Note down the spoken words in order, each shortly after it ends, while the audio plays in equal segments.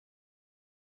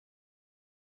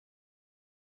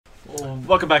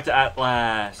Welcome back to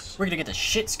OutLast. We're gonna get the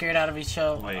shit scared out of each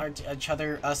other,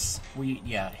 Wait.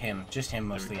 him, just him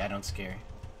mostly. I don't scare.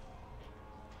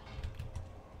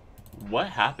 What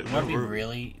happened?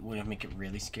 Would it make it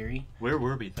really scary? Where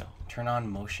were we though? Turn on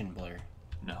motion blur,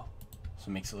 No. so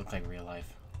it makes it look like real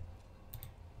life.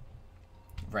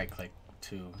 Right click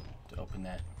to open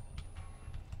that.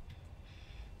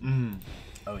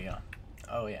 Oh yeah,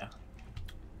 oh yeah.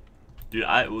 Dude,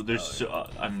 there's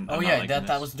I'm oh not yeah, liking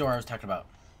that was the door I was talking about.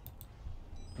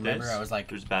 Remember, This? I was like,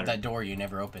 There's battery. that door you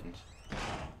never opened.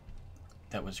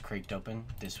 That was creaked open.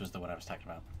 This was the one I was talking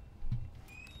about.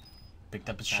 Picked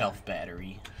up a shelf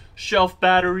battery. Shelf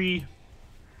battery.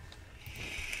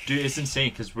 Dude, it's insane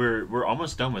because we're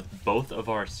almost done with both of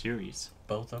our series.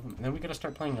 Both of them. And then we gotta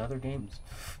start playing other games.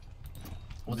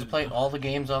 We'll just play all the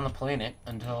games on the planet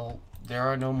until there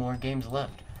are no more games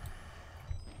left.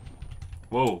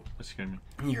 Whoa, that scared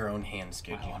me. Your own hand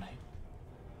scared you. want it.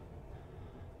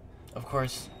 Of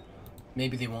course,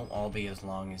 maybe they won't all be as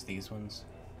long as these ones.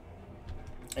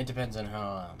 It depends on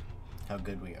how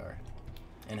good we are,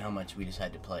 and how much we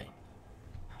decide to play.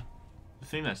 The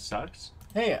thing that sucks.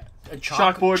 Hey, a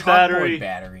Chalkboard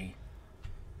battery.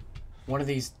 One of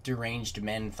these deranged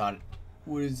men thought,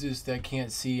 "What is this that I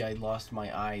can't see? I lost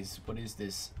my eyes. What is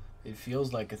this? It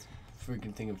feels like a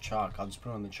freaking thing of chalk. I'll just put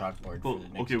it on the chalkboard for the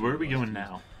next Okay, where are we video. going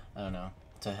now? I don't know.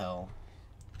 To hell.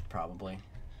 Probably.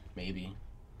 Maybe.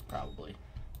 Probably.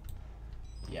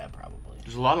 Yeah, probably.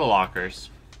 There's a lot of lockers.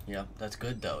 Yeah, that's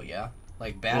good though, yeah?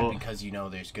 Like, bad Well, because you know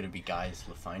there's gonna be guys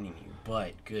finding you,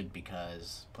 but good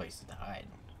because places to hide.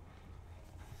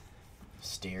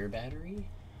 Stair battery?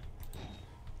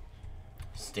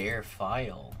 Stair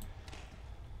file.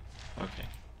 Okay.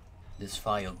 This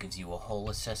file gives you a whole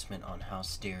assessment on how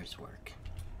stairs work.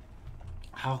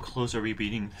 How close are we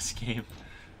beating this game?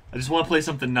 I just want to play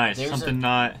something nice. There's Something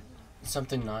not...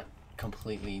 Something not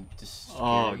completely scary.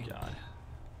 Oh, God.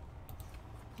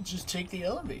 Just take the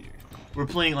elevator. We're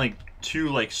playing, like, two,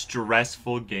 like,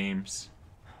 stressful games.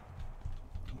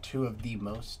 Two of the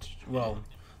most... Well,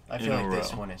 I In feel a like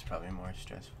this row. one is probably more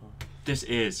stressful. This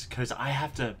is, because I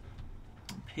have to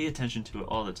pay attention to it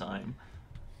all the time.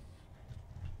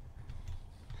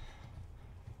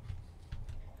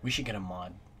 We should get a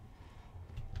mod.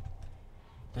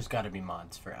 There's gotta be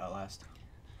mods for OutLast.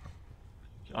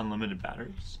 Unlimited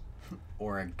batteries?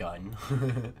 Or a gun.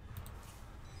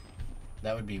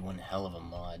 That would be one hell of a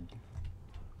mod.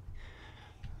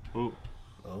 Ooh.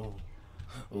 Oh.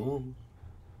 Ooh.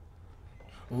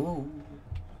 Ooh.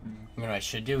 You know what I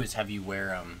should do is have you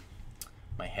wear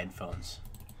my headphones.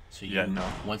 So you, Yeah, no.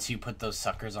 once you put those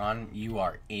suckers on, you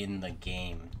are in the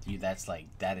game.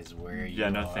 That is where you Yeah,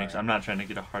 no are. thanks. I'm not trying to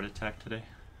get a heart attack today.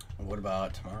 What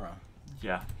about tomorrow?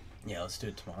 Yeah. Yeah, let's do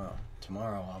it tomorrow.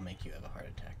 Tomorrow I'll make you have a heart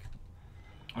attack.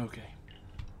 Okay.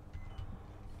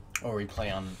 Or we play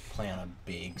on a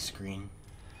big screen.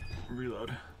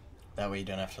 Reload. That way you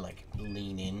don't have to like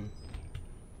lean in.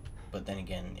 But then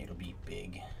again, it'll be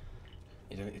big.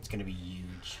 It's gonna be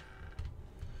huge.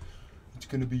 It's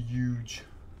gonna be huge.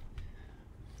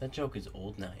 That joke is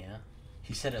old now, yeah?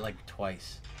 He said it like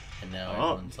twice, and now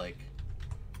everyone's like,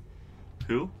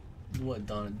 Who? "What?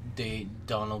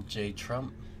 Donald J.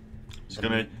 Trump? It's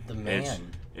the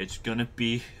man. It's gonna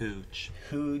be huge.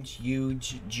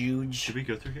 Huge. Should we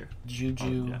go through here?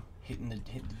 Juju. Oh, yeah. Hit the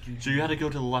juju. So you had to go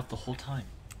to the left the whole time.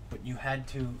 But you had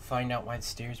to find out why the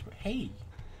stairs were. Hey.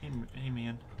 Hey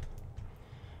man.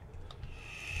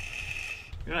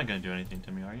 You're not gonna do anything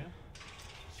to me, are you?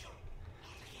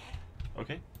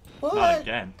 Okay. What? Not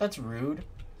again. That's rude.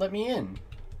 Let me in.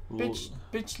 Bitch,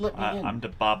 let me in. I'm the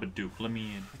Babadook. Let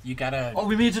me in. You gotta... Oh,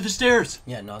 we made it to the stairs!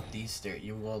 Yeah, not these stairs.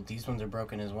 Well, these ones are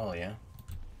broken as well, yeah?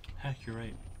 Heck, you're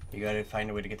right. You gotta find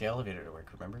a way to get the elevator to work,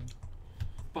 remember?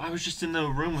 But I was just in the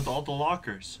room with all the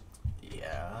lockers.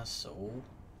 Yeah, so...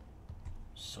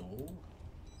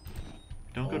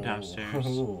 Don't go downstairs.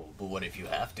 Oh, but what if you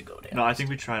have to go down? No, I think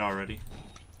we tried already.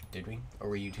 Did we? Or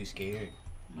were you too scared?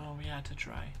 No, we had to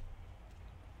try.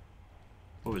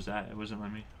 What was that? It wasn't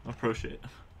letting me approach it.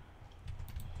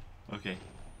 Okay.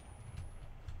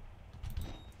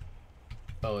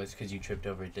 Oh, it's because you tripped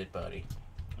over a dead body.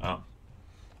 Oh.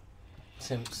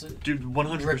 Dude,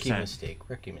 100%.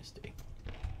 Rookie mistake.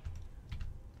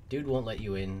 Dude won't let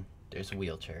you in. There's a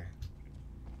wheelchair.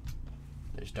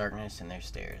 There's darkness and there's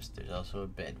stairs. There's also a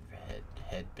bed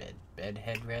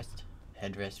headrest.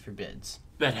 Headrest for beds.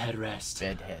 Bed headrest.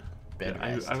 Bed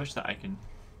rest. I wish that I can...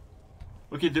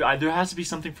 Okay, there has to be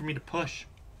something for me to push.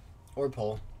 Or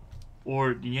pull.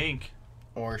 Or yank.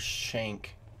 Or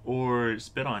shank. Or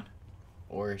spit on.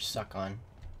 Or suck on.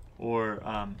 Or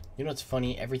You know what's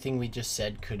funny? Everything we just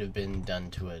said could have been done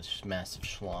to a massive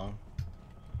schlong.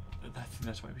 I think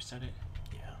that's why we said it.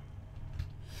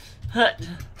 Yeah.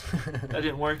 That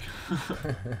didn't work.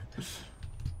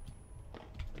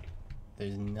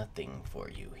 There's nothing for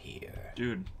you here.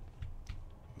 Dude.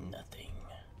 Nothing.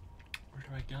 Where do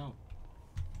I go?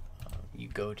 You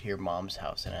go to your mom's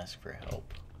house and ask for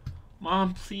help.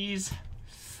 Mom, please.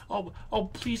 Oh,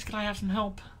 please, can I have some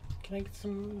help? Can I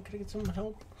get some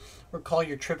help? Or call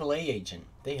your AAA agent.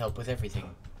 They help with everything.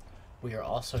 We are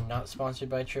also not sponsored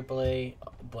by AAA,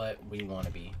 but we want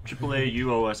to be. AAA,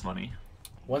 you owe us money.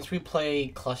 Once we play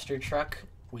Cluster Truck,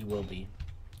 we will be.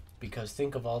 Because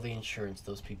think of all the insurance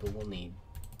those people will need.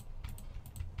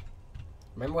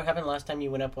 Remember what happened last time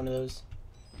you went up one of those?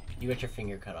 You got your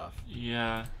finger cut off.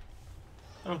 Yeah.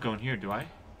 I don't go in here, do I?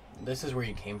 This is where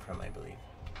you came from, I believe.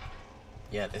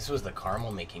 Yeah, this was the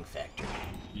caramel making factory.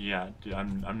 Yeah, dude,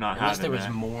 I'm not At least there having was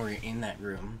that. more in that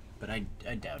room, but I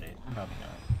doubt it. Probably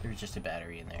not. There was just a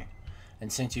battery in there.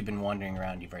 And since you've been wandering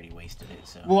around, you've already wasted it,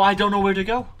 so... Well, I don't know where to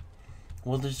go.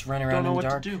 We'll just run around in the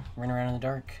dark. Don't know what to do. Run around in the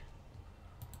dark.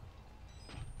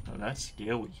 Oh, that's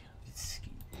scary. It's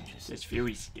It's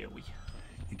very scary.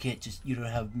 You can't just... You don't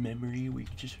have memory. We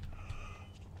can just...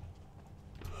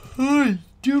 Hey,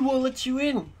 dude won't let you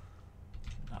in.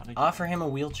 Not again. Offer him a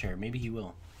wheelchair. Maybe he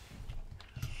will.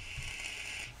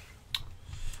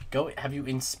 Go. Have you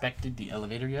inspected the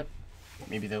elevator yet?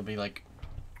 Maybe they'll be like...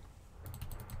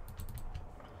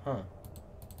 Huh.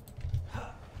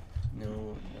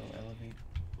 No elevator.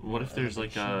 What if there's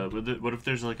like a... What if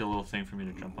there's like a little thing for me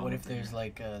to jump on? What if there's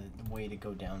like a way to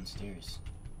go downstairs?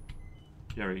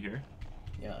 Yeah, right here.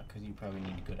 Yeah, because you probably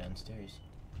need to go downstairs.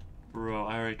 Bro,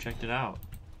 I already checked it out.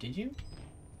 Did you?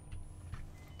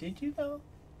 Did you though?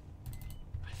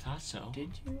 I thought so. Did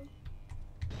you?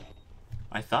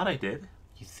 I thought I did.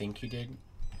 You think you did?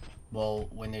 Well,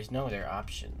 when there's no other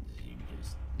options,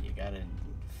 you gotta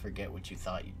forget what you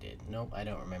thought you did. Nope, I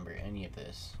don't remember any of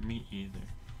this. Me either.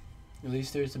 At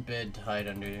least there's a bed to hide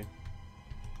under.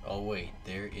 Oh wait,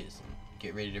 there isn't.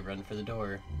 Get ready to run for the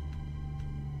door.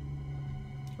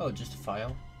 Oh, just a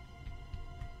file?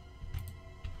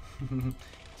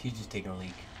 He's just taking a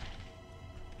leak.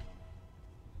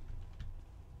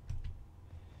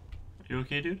 You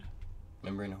okay, dude?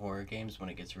 Remember in horror games when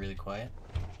it gets really quiet?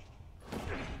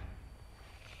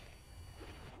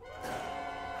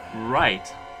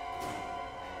 Right.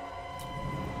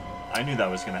 I knew that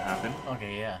was gonna happen.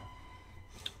 Okay, yeah.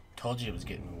 Told you it was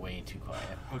getting way too quiet.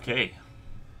 Okay.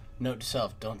 Note to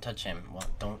self: don't touch him. Well,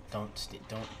 don't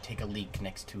take a leak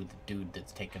next to the dude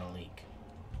that's taking a leak.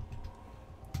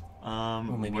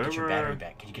 Ooh, maybe where get your were- battery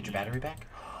back. Can you get your battery back?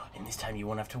 And this time you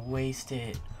won't have to waste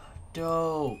it.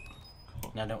 Dope.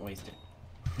 Now don't waste it.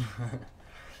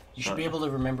 You should be able to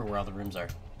remember where all the rooms are.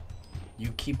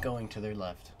 You keep going to their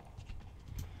left.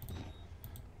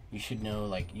 You should know,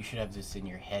 like, you should have this in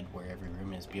your head where every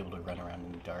room is, be able to run around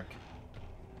in the dark.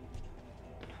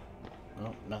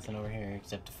 Nope, nothing over here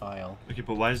except a file. Okay,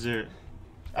 but why is there...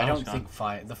 I don't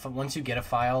File's think once you get a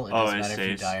file, it Oh, doesn't it matter if you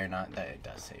saves. die or not. That it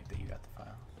does save that you got the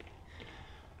file.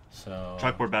 So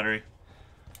Chalkboard battery.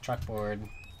 chalkboard.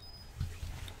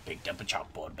 Picked up a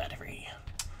chalkboard battery.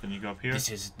 Then you go up here.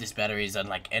 This battery is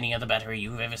unlike any other battery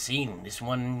you've ever seen. This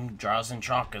one draws in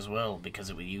chalk as well because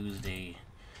it used a.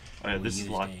 Oh yeah, we this is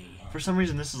used locked. a- For some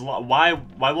reason, this is locked. Why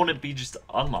won't it be just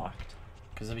unlocked?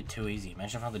 Because it'd be too easy.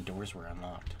 Imagine if all the doors were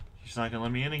unlocked. She's not gonna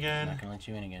let me in I'm again. not gonna let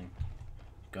you in again.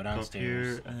 Go Go up downstairs.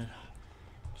 here. And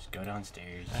Just go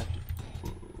downstairs. I have to...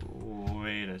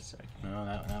 Wait a second. No,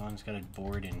 that one's got a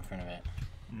board in front of it.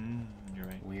 You're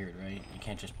right. Weird, right? You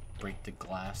can't just break the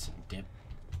glass and dip.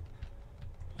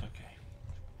 Okay.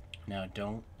 Now,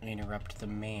 don't interrupt the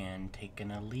man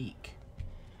taking a leak.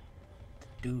 The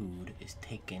dude is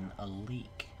taking a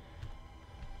leak.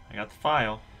 I got the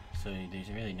file. So there's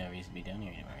really no reason to be down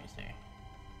here anymore, is there?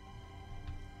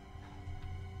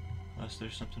 Unless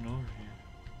there's something over here.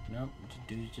 Nope,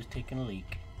 the dude's just taking a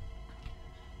leak.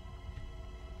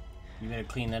 You better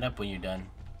clean that up when you're done.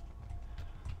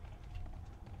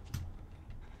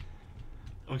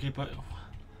 Okay, but...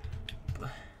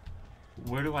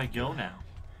 Where do I go now?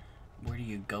 Where do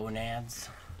you go, Nads?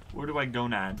 Where do I go,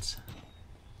 Nads?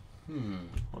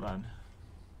 Hold on.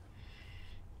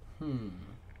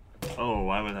 Oh,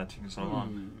 why was that taking so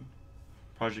long?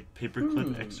 Project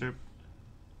Paperclip excerpt.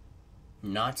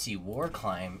 Nazi war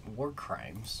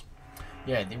crimes.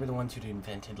 Yeah, they were the ones who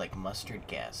invented like mustard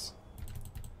gas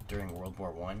during World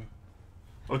War One.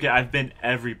 Okay, I've been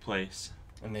every place.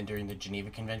 And then during the Geneva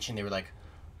Convention, they were like,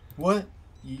 "What?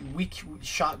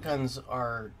 Shotguns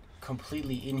are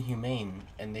completely inhumane,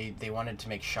 and they wanted to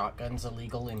make shotguns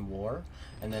illegal in war,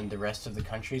 and then the rest of the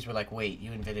countries were like, wait,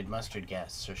 you invented mustard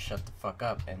gas, so shut the fuck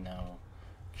up, and now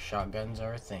shotguns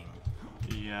are a thing.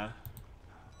 Yeah.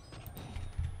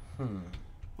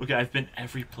 Okay, I've been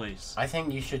every place. I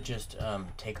think you should just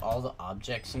take all the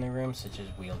objects in the room, such as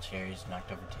wheelchairs,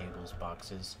 knocked over tables,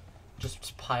 boxes,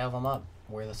 just pile them up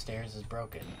where the stairs is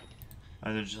broken.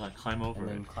 And then just like climb over and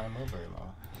then it. climb over them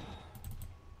all.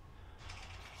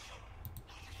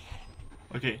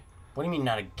 Okay. What do you mean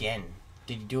not again?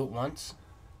 Did you do it once?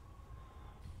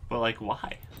 But like,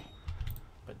 why?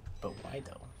 But why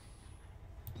though?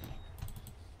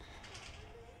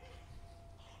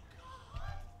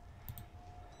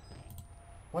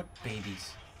 What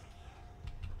babies?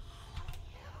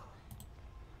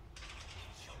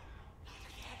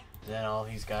 Is that all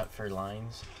he's got for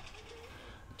lines?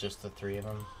 Just the 3 of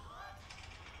them?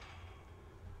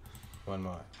 One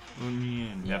more.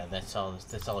 Yeah, Yeah, that's all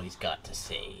he's got to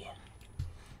say.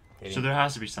 So there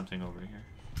has to be something over here.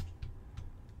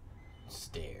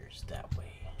 Stairs that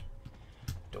way.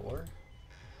 Door?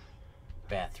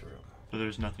 Bathroom. But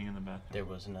there's nothing in the bathroom. There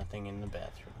was nothing in the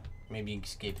bathroom. Maybe you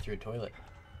escaped through a toilet.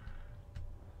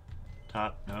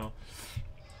 Top, no.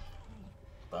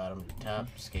 Bottom to top,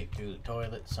 escape through the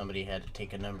toilet. Somebody had to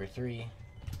take a number 3.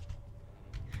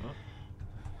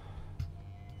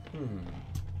 Oh.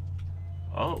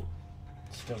 Oh.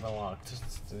 Still locked.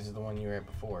 This is the one you were at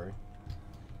before.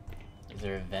 Is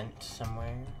there a vent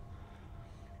somewhere?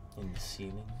 In the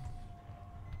ceiling?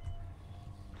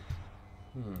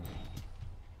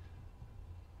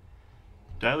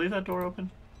 Did I leave that door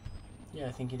open? Yeah,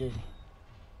 I think you did.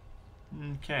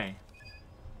 Okay.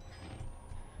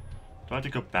 Do I have to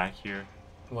go back here?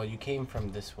 Well, you came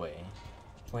from this way.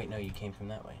 Wait, no, you came from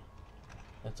that way.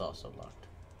 That's also locked.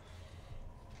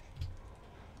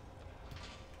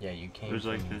 Yeah, you came There's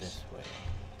from like this way.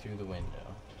 Through the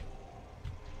window.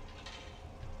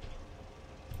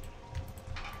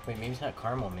 Wait, maybe it's not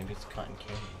caramel, maybe it's cotton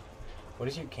candy. What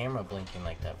is your camera blinking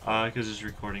like that for? Because it's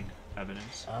recording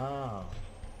evidence. Oh.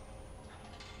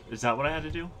 Is that what I had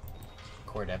to do?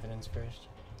 Record evidence first?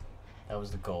 That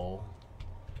was the goal.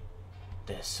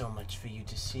 There's so much for you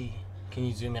to see. Can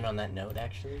you zoom in on that note,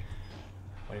 actually?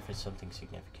 What if it's something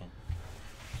significant?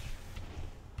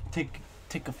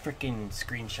 Take a freaking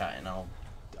screenshot and I'll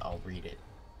read it.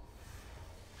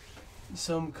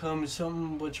 Some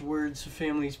which words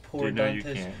families pour Dude, no, Dante's.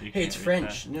 you can't Hey, it's read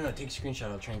French. that. No, take a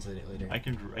screenshot. I'll translate it later. I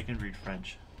can read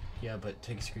French. Yeah, but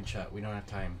take a screenshot. We don't have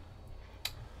time.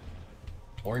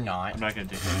 Or not. I'm not gonna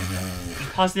take it.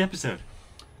 Just pause the episode.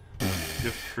 You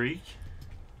freak.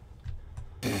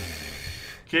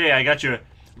 Okay, I got you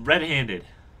red-handed.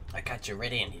 I got you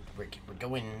red-handed. We're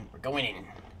going in.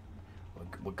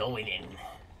 We're going in.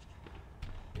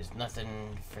 There's nothing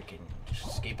freaking. Just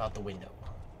escape out the window.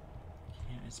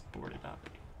 Yeah, it's boarded up.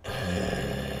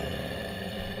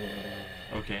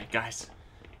 Okay, guys.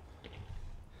 I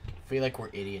feel like we're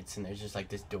idiots, and there's just like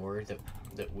this door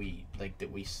that we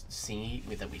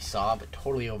saw, but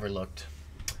totally overlooked.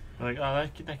 We're like, oh,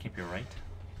 that can't be right.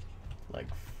 Like,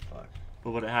 fuck.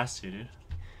 But what it has to, dude.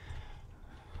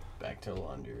 Back to the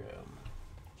laundry room.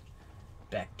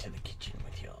 Back to the kitchen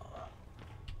with y'all.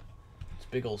 It's a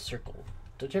big old circle.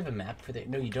 Don't you have a map for that?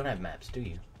 No, you don't have maps, do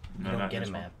you? You No, don't not get this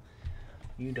a one. map.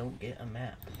 You don't get a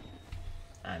map.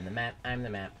 I'm the map, I'm the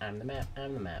map, I'm the map,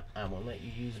 I'm the map. I won't let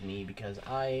you use me because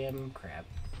I am crap.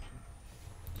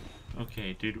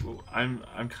 Okay, dude. I'm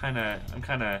kind of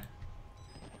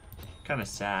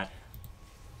sad.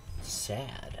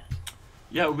 Sad.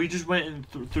 Yeah, we just went in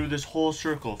through this whole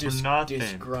circle for nothing.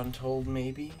 Disgruntled,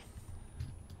 maybe?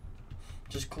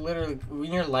 Just literally,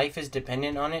 when your life is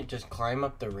dependent on it, just climb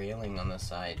up the railing on the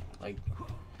side. Like,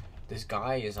 this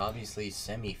guy is obviously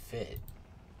semi-fit.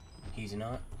 He's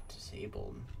not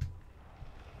disabled.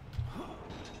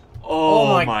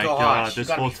 Oh my gosh, god! you This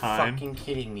gotta whole be time. fucking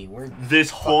kidding me. We're This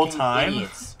whole fucking time.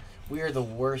 idiots. We are the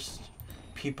worst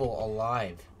people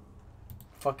alive.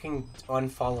 Fucking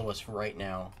unfollow us right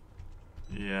now.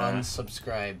 Yeah.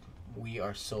 Unsubscribe. We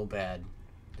are so bad.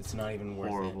 It's not even worth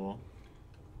Horrible.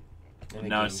 it. And the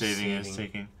Now game's saving is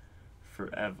taking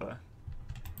forever.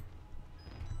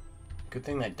 Good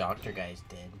thing that doctor guy's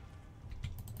dead.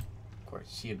 Of course.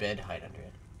 See a bed, hide under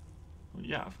it. Well,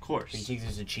 yeah, of Do you course. think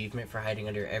there's an achievement for hiding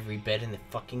under every bed in the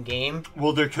fucking game?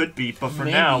 Well, there could be, but for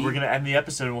now, Maybe. we're gonna end the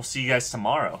episode, and we'll see you guys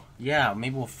tomorrow. Yeah,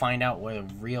 maybe we'll find out what a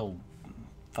real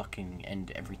fucking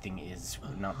end everything is.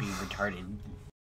 Not be retarded.